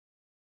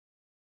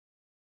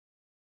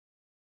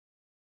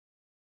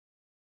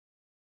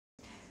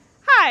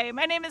Hi,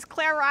 my name is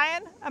Claire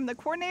Ryan. I'm the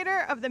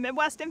coordinator of the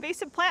Midwest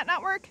Invasive Plant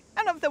Network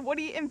and of the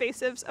Woody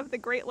Invasives of the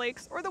Great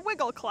Lakes, or the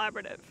WIGGLE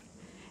Collaborative.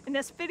 In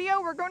this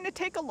video, we're going to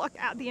take a look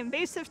at the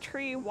invasive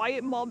tree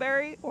white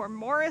mulberry, or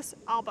Morus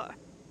alba.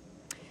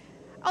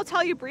 I'll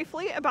tell you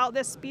briefly about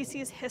this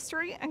species'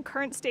 history and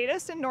current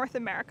status in North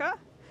America,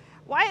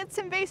 why it's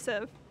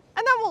invasive, and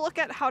then we'll look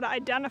at how to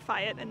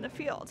identify it in the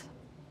field.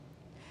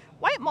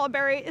 White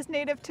mulberry is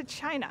native to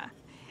China.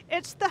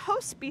 It's the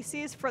host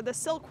species for the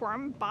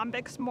silkworm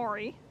Bombyx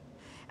mori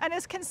and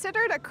is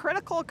considered a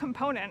critical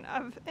component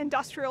of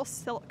industrial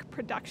silk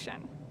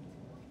production.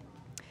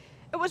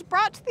 It was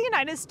brought to the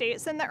United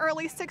States in the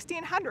early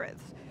 1600s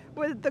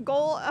with the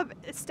goal of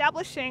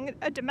establishing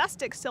a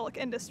domestic silk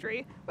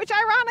industry, which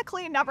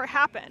ironically never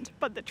happened,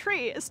 but the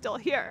tree is still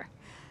here.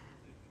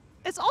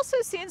 It's also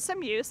seen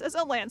some use as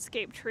a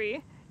landscape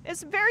tree.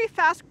 It's very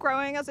fast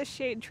growing as a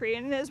shade tree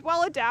and is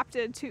well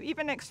adapted to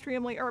even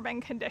extremely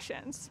urban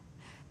conditions.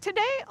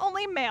 Today,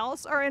 only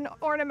males are in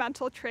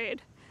ornamental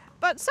trade,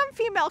 but some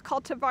female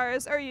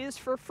cultivars are used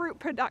for fruit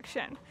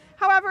production.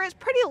 However, it's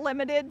pretty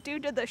limited due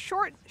to the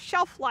short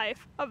shelf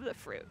life of the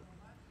fruit.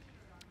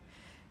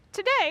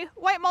 Today,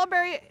 white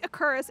mulberry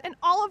occurs in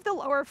all of the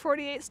lower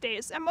 48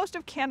 states and most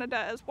of Canada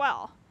as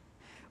well.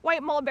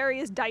 White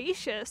mulberry is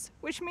dioecious,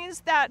 which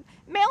means that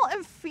male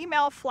and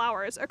female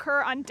flowers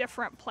occur on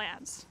different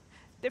plants.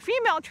 The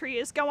female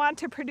trees go on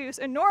to produce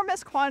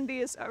enormous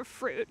quantities of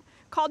fruit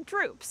called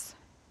drupes.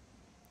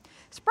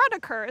 Spread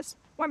occurs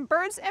when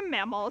birds and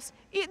mammals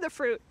eat the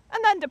fruit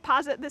and then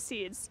deposit the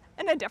seeds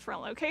in a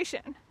different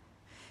location.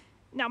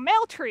 Now,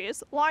 male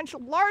trees launch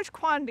large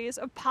quantities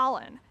of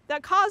pollen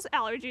that cause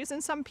allergies in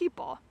some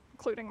people,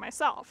 including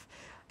myself.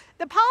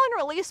 The pollen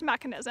release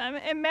mechanism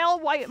in male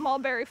white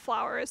mulberry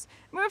flowers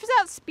moves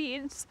at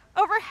speeds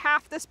over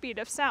half the speed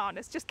of sound.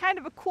 It's just kind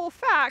of a cool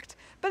fact,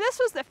 but this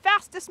was the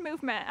fastest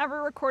movement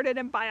ever recorded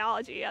in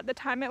biology at the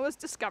time it was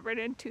discovered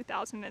in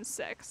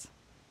 2006.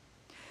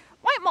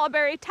 White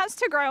mulberry tends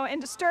to grow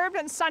in disturbed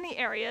and sunny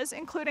areas,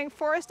 including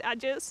forest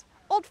edges,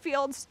 old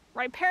fields,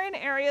 riparian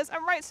areas,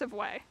 and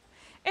rights-of-way.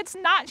 It's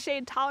not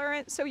shade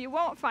tolerant, so you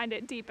won't find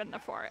it deep in the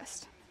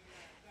forest.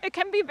 It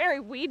can be very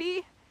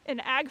weedy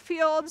in ag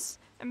fields,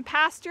 and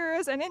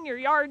pastures, and in your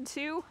yard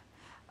too.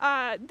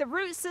 The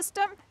root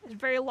system is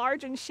very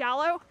large and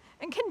shallow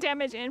and can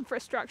damage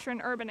infrastructure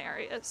in urban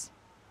areas.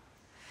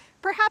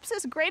 Perhaps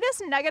its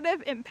greatest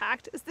negative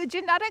impact is the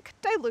genetic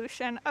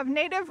dilution of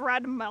native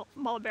red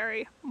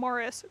mulberry,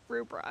 Morus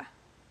rubra.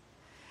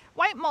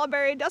 White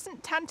mulberry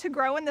doesn't tend to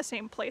grow in the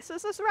same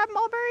places as red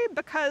mulberry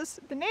because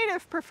the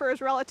native prefers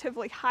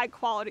relatively high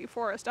quality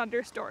forest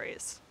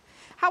understories.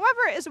 However,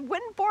 its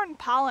wind-borne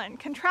pollen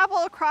can travel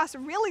across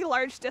really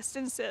large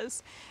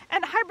distances,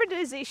 and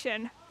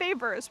hybridization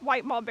favors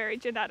white mulberry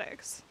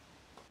genetics.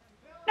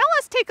 Now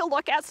let's take a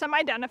look at some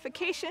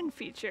identification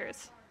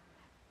features.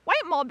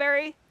 White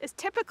mulberry is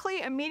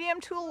typically a medium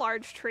to a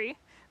large tree,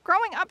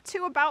 growing up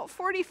to about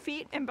 40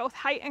 feet in both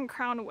height and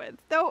crown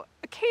width, though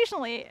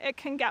occasionally it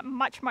can get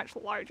much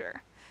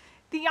larger.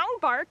 The young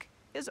bark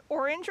is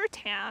orange or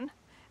tan,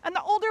 and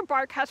the older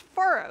bark has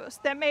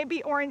furrows that may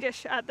be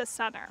orangish at the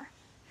center.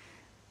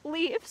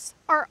 Leaves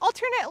are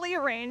alternately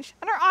arranged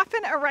and are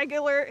often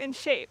irregular in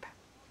shape.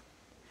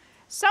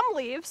 Some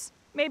leaves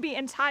may be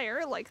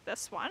entire, like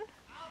this one,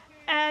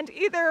 and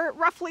either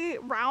roughly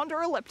round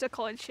or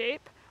elliptical in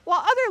shape,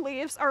 while other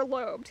leaves are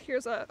lobed.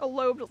 Here's a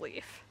lobed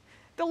leaf.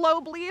 The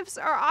lobe leaves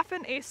are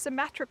often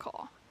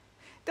asymmetrical.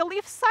 The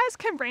leaf size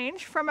can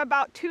range from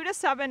about 2 to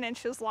 7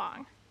 inches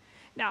long.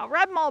 Now,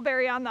 red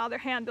mulberry, on the other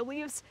hand, the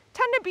leaves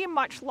tend to be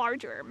much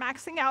larger,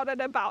 maxing out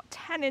at about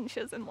 10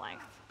 inches in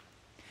length.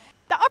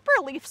 The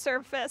upper leaf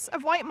surface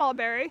of white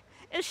mulberry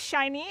is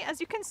shiny,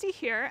 as you can see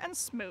here, and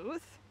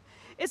smooth.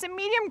 It's a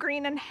medium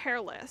green and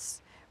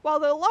hairless, while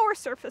the lower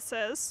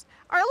surfaces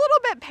are a little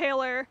bit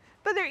paler,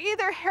 but they're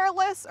either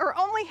hairless or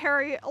only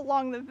hairy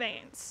along the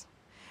veins.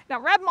 Now,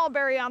 red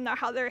mulberry, on the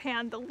other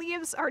hand, the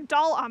leaves are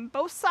dull on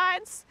both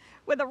sides,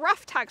 with a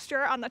rough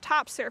texture on the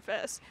top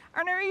surface,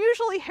 and are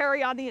usually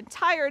hairy on the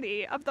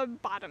entirety of the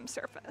bottom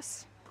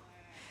surface.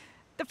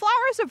 The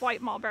flowers of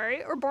white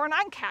mulberry are borne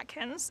on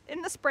catkins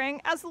in the spring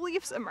as the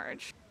leaves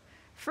emerge.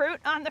 Fruit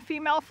on the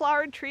female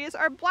flowered trees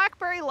are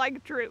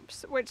blackberry-like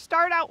drupes, which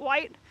start out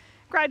white,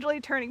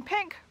 gradually turning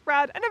pink,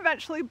 red, and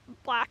eventually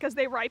black as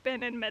they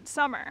ripen in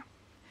midsummer.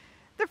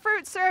 The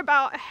fruits are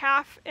about a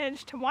 ½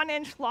 inch to 1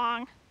 inch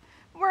long,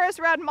 whereas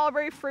red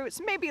mulberry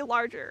fruits may be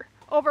larger,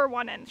 over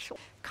 1 inch.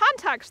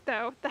 Context,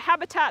 though, the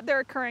habitat they're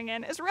occurring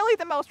in, is really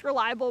the most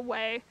reliable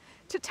way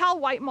to tell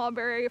white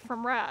mulberry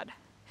from red.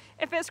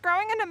 If it's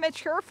growing in a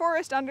mature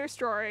forest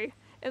understory,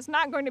 it's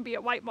not going to be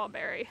a white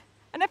mulberry.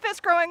 And if it's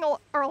growing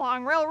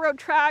along railroad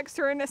tracks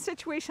or in a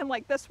situation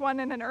like this one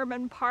in an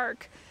urban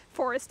park,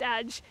 forest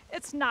edge,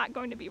 it's not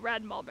going to be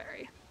red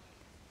mulberry.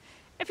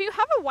 If you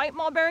have a white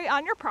mulberry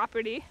on your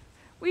property,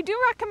 we do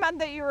recommend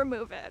that you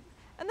remove it.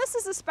 And this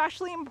is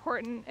especially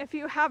important if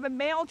you have a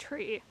male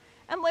tree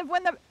and live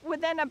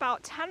within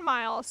about 10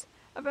 miles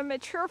of a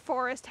mature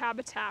forest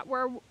habitat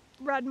where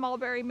red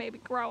mulberry may be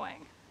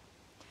growing.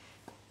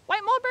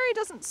 White mulberry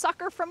doesn't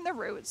sucker from the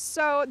roots,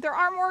 so there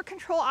are more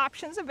control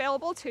options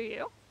available to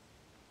you.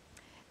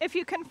 If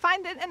you can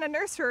find it in a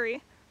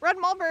nursery, red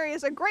mulberry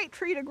is a great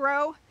tree to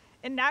grow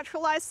in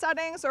naturalized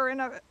settings or in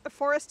a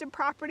forested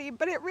property,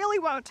 but it really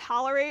won't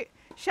tolerate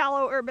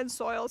shallow urban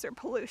soils or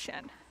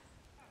pollution.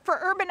 For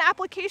urban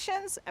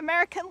applications,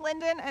 American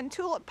linden and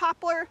tulip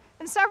poplar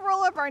and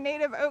several of our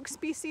native oak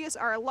species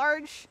are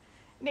large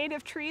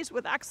native trees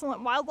with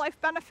excellent wildlife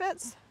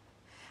benefits.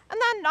 And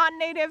then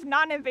non-native,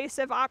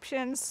 non-invasive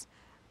options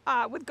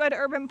with good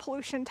urban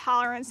pollution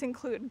tolerance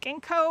include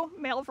ginkgo,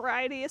 male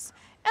varieties,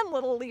 and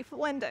little leaf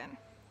linden.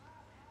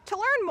 To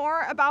learn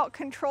more about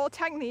control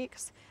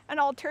techniques and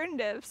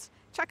alternatives,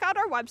 check out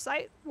our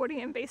website,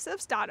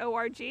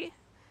 woodyinvasives.org,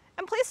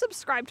 and please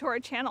subscribe to our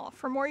channel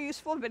for more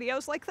useful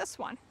videos like this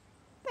one.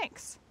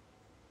 Thanks.